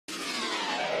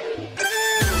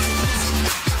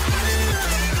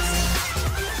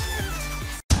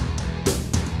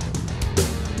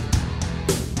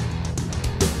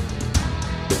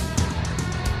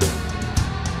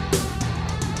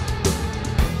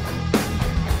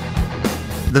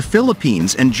The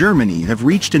Philippines and Germany have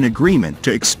reached an agreement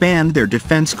to expand their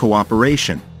defense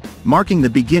cooperation, marking the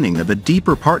beginning of a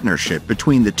deeper partnership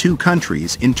between the two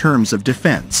countries in terms of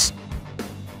defense.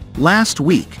 Last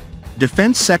week,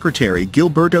 Defense Secretary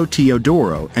Gilberto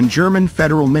Teodoro and German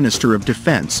Federal Minister of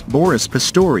Defense Boris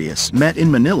Pistorius met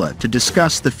in Manila to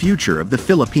discuss the future of the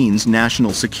Philippines'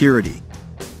 national security.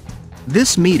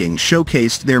 This meeting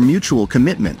showcased their mutual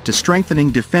commitment to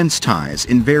strengthening defense ties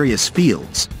in various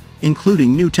fields,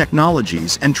 including new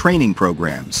technologies and training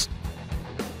programs.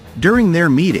 During their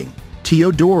meeting,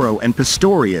 Teodoro and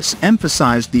Pistorius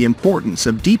emphasized the importance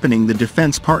of deepening the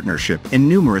defense partnership in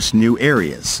numerous new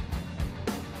areas.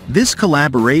 This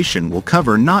collaboration will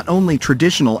cover not only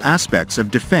traditional aspects of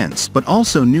defense but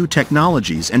also new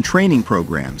technologies and training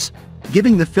programs,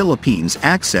 giving the Philippines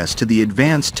access to the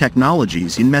advanced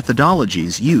technologies and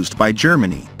methodologies used by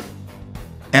Germany.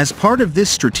 As part of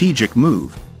this strategic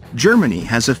move, Germany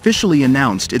has officially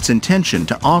announced its intention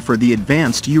to offer the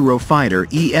advanced Eurofighter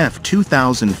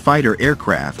EF-2000 fighter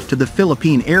aircraft to the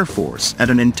Philippine Air Force at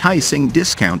an enticing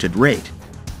discounted rate.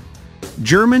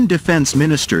 German Defense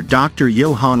Minister Dr.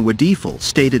 Johann Wadifel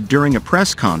stated during a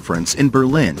press conference in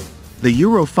Berlin, "The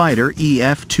Eurofighter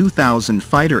EF-2000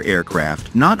 fighter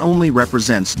aircraft not only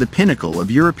represents the pinnacle of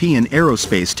European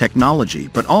aerospace technology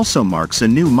but also marks a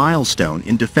new milestone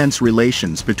in defense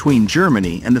relations between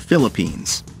Germany and the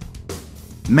Philippines."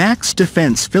 Max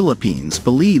Defense Philippines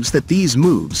believes that these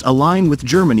moves align with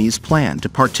Germany's plan to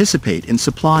participate in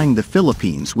supplying the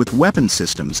Philippines with weapon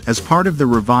systems as part of the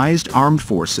revised Armed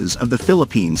Forces of the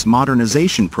Philippines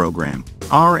Modernization Program,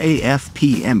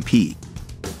 RAFPMP.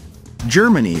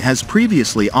 Germany has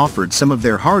previously offered some of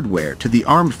their hardware to the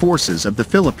Armed Forces of the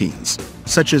Philippines,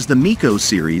 such as the MECO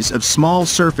series of small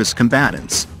surface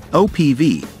combatants,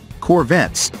 OPV,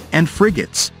 corvettes, and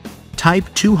frigates, Type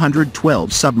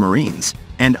 212 submarines,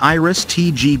 and IRIS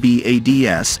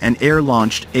TGB-ADS and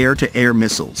air-launched air-to-air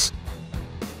missiles.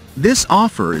 This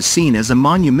offer is seen as a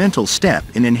monumental step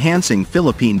in enhancing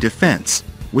Philippine defense,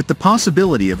 with the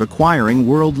possibility of acquiring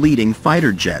world-leading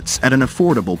fighter jets at an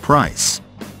affordable price.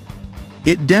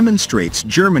 It demonstrates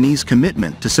Germany's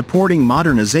commitment to supporting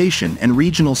modernization and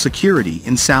regional security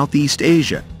in Southeast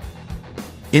Asia.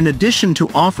 In addition to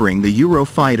offering the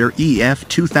Eurofighter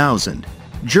EF-2000,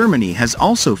 Germany has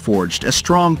also forged a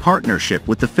strong partnership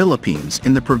with the Philippines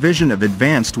in the provision of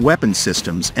advanced weapon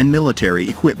systems and military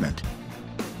equipment.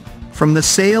 From the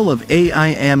sale of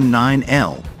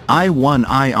AIM-9L,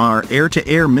 I-1IR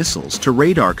air-to-air missiles to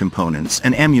radar components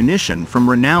and ammunition from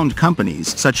renowned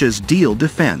companies such as Diehl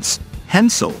Defense,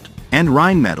 Hensoldt, and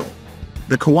Rheinmetall,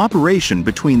 the cooperation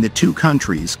between the two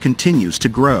countries continues to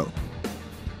grow.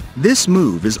 This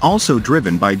move is also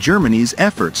driven by Germany's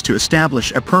efforts to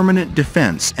establish a permanent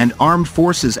defense and armed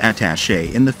forces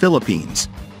attaché in the Philippines,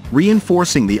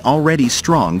 reinforcing the already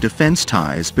strong defense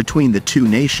ties between the two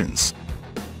nations.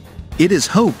 It is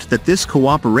hoped that this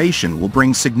cooperation will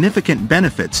bring significant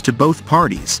benefits to both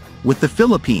parties, with the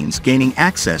Philippines gaining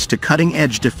access to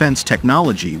cutting-edge defense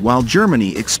technology while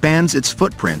Germany expands its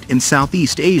footprint in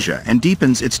Southeast Asia and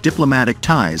deepens its diplomatic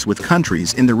ties with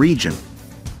countries in the region.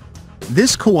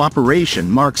 This cooperation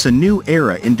marks a new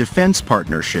era in defense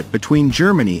partnership between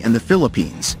Germany and the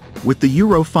Philippines, with the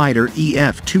Eurofighter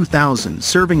EF-2000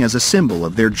 serving as a symbol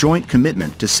of their joint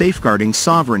commitment to safeguarding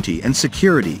sovereignty and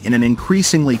security in an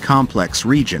increasingly complex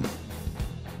region.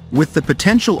 With the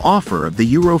potential offer of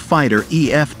the Eurofighter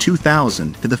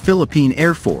EF-2000 to the Philippine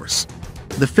Air Force,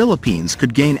 the Philippines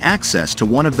could gain access to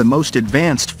one of the most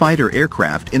advanced fighter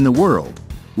aircraft in the world,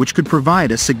 which could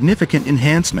provide a significant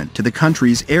enhancement to the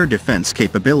country's air defense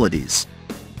capabilities.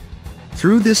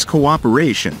 Through this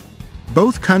cooperation,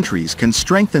 both countries can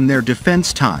strengthen their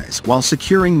defense ties while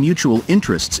securing mutual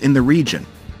interests in the region.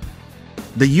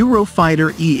 The Eurofighter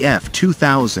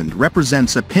EF-2000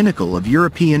 represents a pinnacle of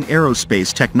European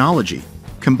aerospace technology,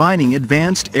 combining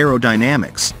advanced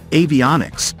aerodynamics,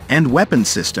 avionics, and weapon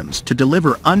systems to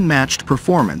deliver unmatched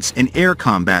performance in air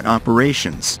combat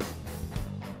operations.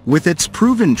 With its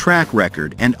proven track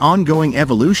record and ongoing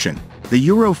evolution, the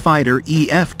Eurofighter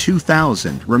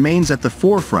EF-2000 remains at the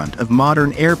forefront of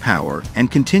modern air power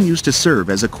and continues to serve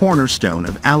as a cornerstone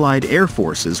of Allied air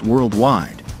forces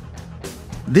worldwide.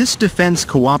 This defense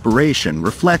cooperation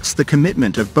reflects the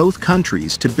commitment of both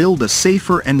countries to build a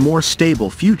safer and more stable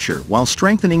future while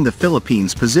strengthening the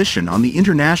Philippines' position on the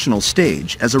international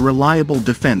stage as a reliable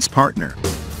defense partner.